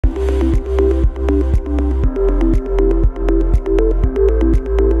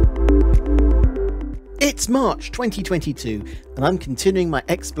It's March 2022 and I'm continuing my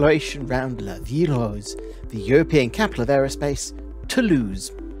exploration round La Ville Rose, the European capital of aerospace,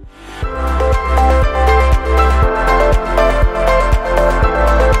 Toulouse.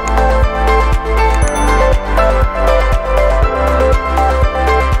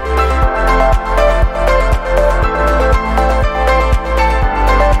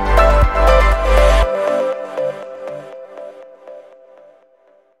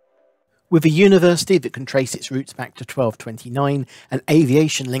 With a university that can trace its roots back to 1229 and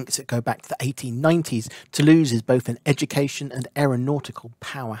aviation links that go back to the 1890s, Toulouse is both an education and aeronautical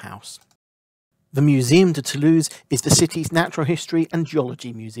powerhouse. The Muséum de Toulouse is the city's natural history and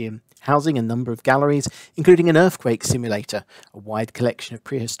geology museum, housing a number of galleries, including an earthquake simulator, a wide collection of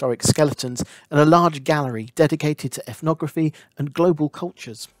prehistoric skeletons, and a large gallery dedicated to ethnography and global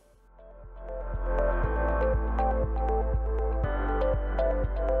cultures.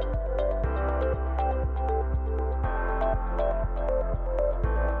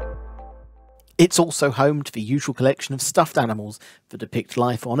 It's also home to the usual collection of stuffed animals that depict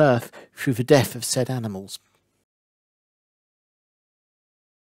life on Earth through the death of said animals.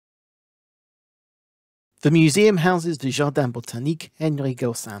 The museum houses the Jardin Botanique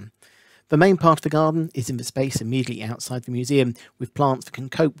Henri-Gaussen. The main part of the garden is in the space immediately outside the museum, with plants that can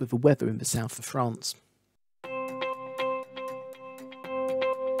cope with the weather in the south of France.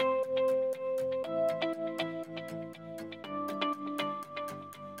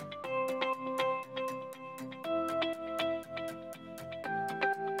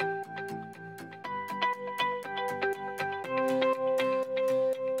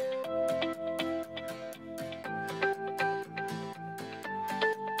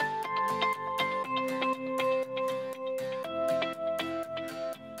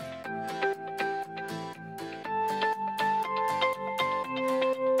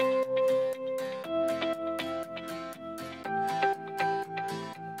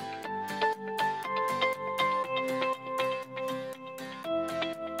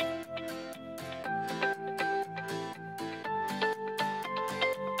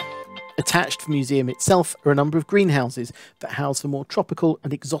 Attached to the museum itself are a number of greenhouses that house the more tropical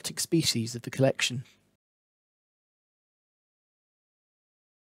and exotic species of the collection.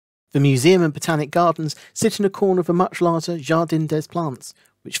 The museum and botanic gardens sit in a corner of a much larger Jardin des Plantes,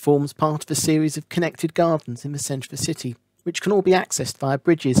 which forms part of a series of connected gardens in the centre of the city, which can all be accessed via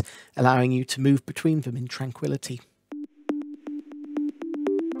bridges, allowing you to move between them in tranquility.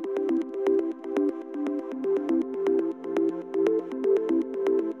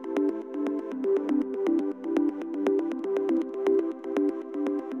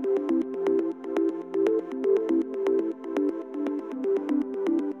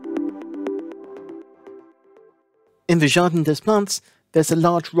 In the Jardin des Plantes, there's a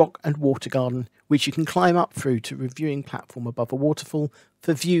large rock and water garden, which you can climb up through to a viewing platform above a waterfall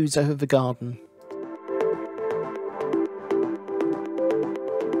for views over the garden.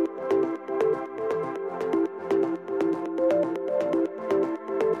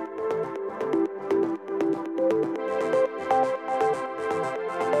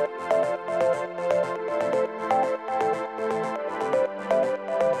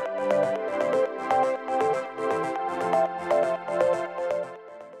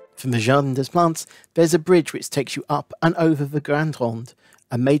 From the Jardin des Plantes, there's a bridge which takes you up and over the Grande Ronde,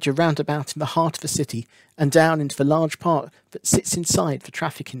 a major roundabout in the heart of the city, and down into the large park that sits inside the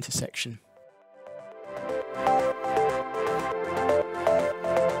traffic intersection.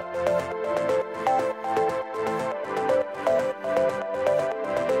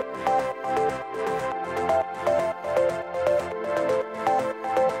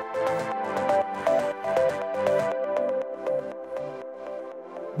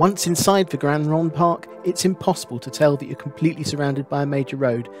 Once inside the Grande Ronde Park, it's impossible to tell that you're completely surrounded by a major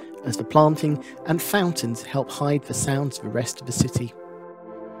road, as the planting and fountains help hide the sounds of the rest of the city.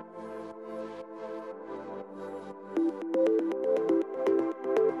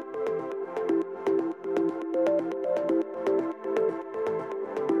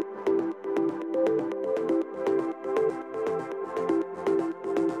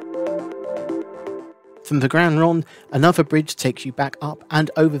 From the Grande Ronde, another bridge takes you back up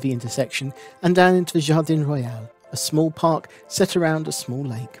and over the intersection and down into the Jardin Royal, a small park set around a small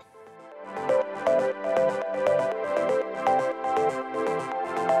lake.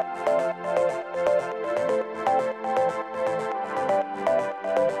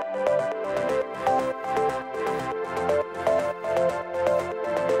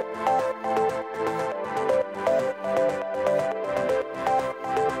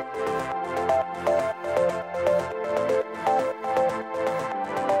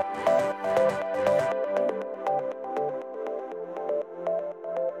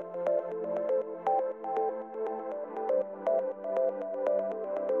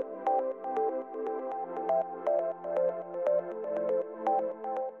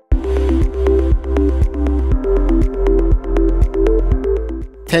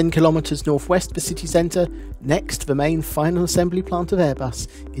 10 kilometres northwest of the city centre, next to the main final assembly plant of Airbus,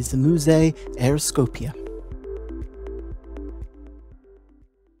 is the Musée Aeroscopia.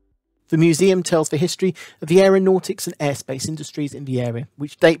 The museum tells the history of the aeronautics and airspace industries in the area,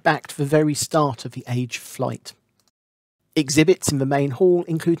 which date back to the very start of the age of flight. Exhibits in the main hall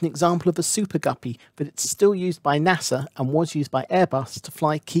include an example of a Super Guppy that's still used by NASA and was used by Airbus to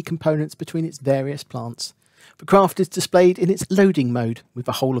fly key components between its various plants. The craft is displayed in its loading mode, with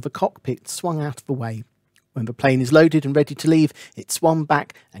the whole of the cockpit swung out of the way. When the plane is loaded and ready to leave, it's swung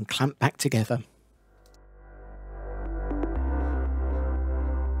back and clamped back together.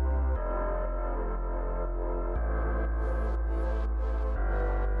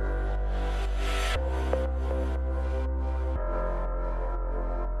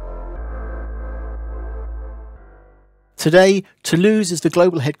 Today, Toulouse is the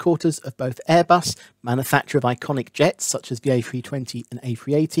global headquarters of both Airbus, manufacturer of iconic jets such as the A320 and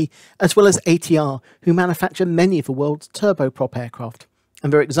A380, as well as ATR, who manufacture many of the world's turboprop aircraft,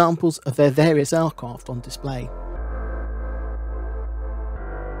 and there are examples of their various aircraft on display.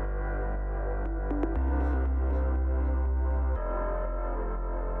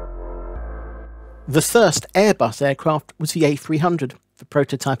 The first Airbus aircraft was the A300, the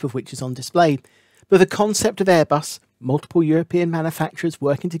prototype of which is on display, but the concept of Airbus, multiple European manufacturers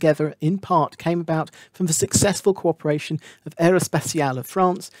working together, in part came about from the successful cooperation of Aerospatiale of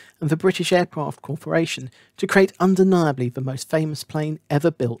France and the British Aircraft Corporation to create undeniably the most famous plane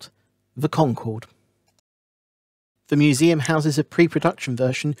ever built, the Concorde. The museum houses a pre-production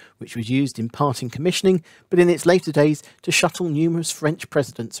version which was used in part in commissioning, but in its later days to shuttle numerous French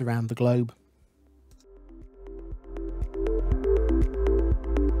presidents around the globe.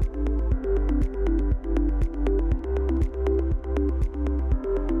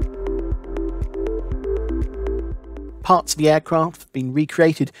 Parts of the aircraft have been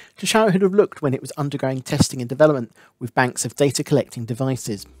recreated to show how it would have looked when it was undergoing testing and development, with banks of data collecting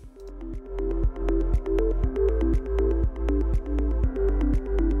devices.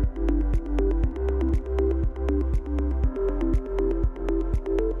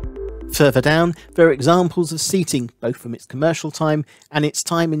 Further down, there are examples of seating, both from its commercial time and its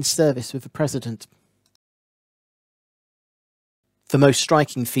time in service with the President. The most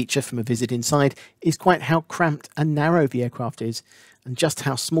striking feature from a visit inside is quite how cramped and narrow the aircraft is, and just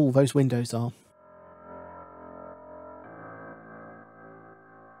how small those windows are.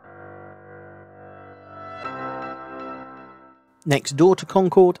 Next door to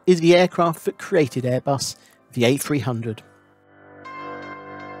Concorde is the aircraft that created Airbus, the A300.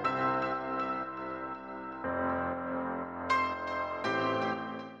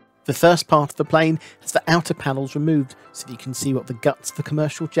 The first part of the plane has the outer panels removed so that you can see what the guts of the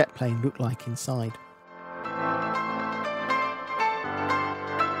commercial jet plane look like inside.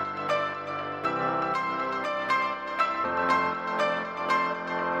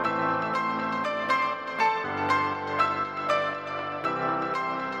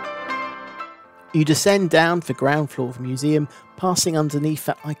 You descend down to the ground floor of the museum, passing underneath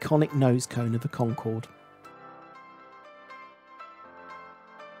that iconic nose cone of the Concorde.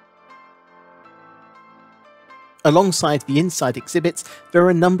 Alongside the inside exhibits, there are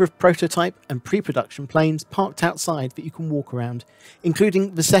a number of prototype and pre-production planes parked outside that you can walk around,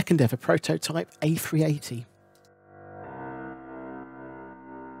 including the second ever prototype A380.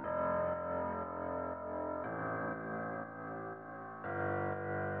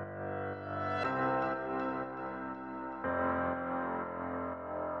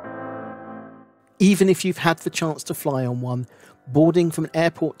 Even if you've had the chance to fly on one, boarding from an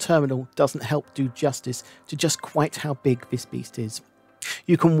airport terminal doesn't help do justice to just quite how big this beast is.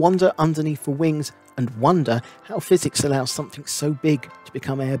 You can wander underneath the wings and wonder how physics allows something so big to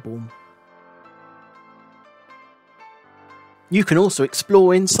become airborne. You can also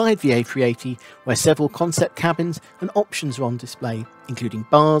explore inside the A380, where several concept cabins and options are on display, including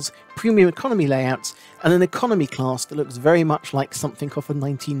bars, premium economy layouts, and an economy class that looks very much like something off a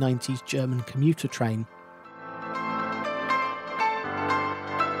 1990s German commuter train.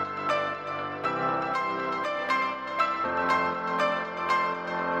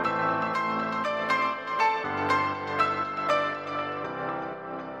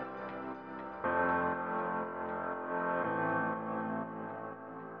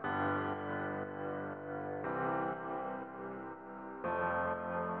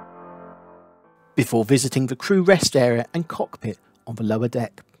 Before visiting the crew rest area and cockpit on the lower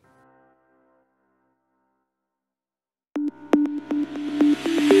deck.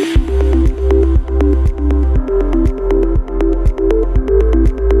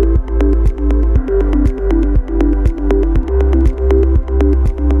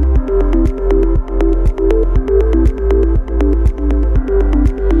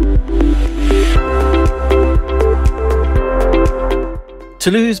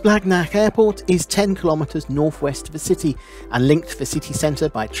 Toulouse-Blagnac Airport is 10 kilometres northwest of the city and linked to the city centre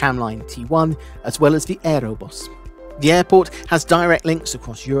by tramline T1 as well as the Airbus. The airport has direct links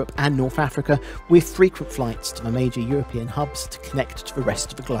across Europe and North Africa with frequent flights to the major European hubs to connect to the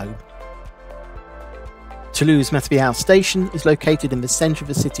rest of the globe. Toulouse-Matériel station is located in the centre of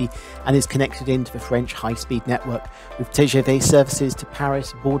the city and is connected into the French high-speed network with TGV services to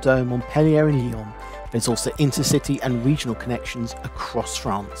Paris, Bordeaux, Montpellier and Lyon. There's also intercity and regional connections across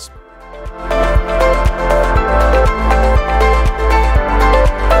France.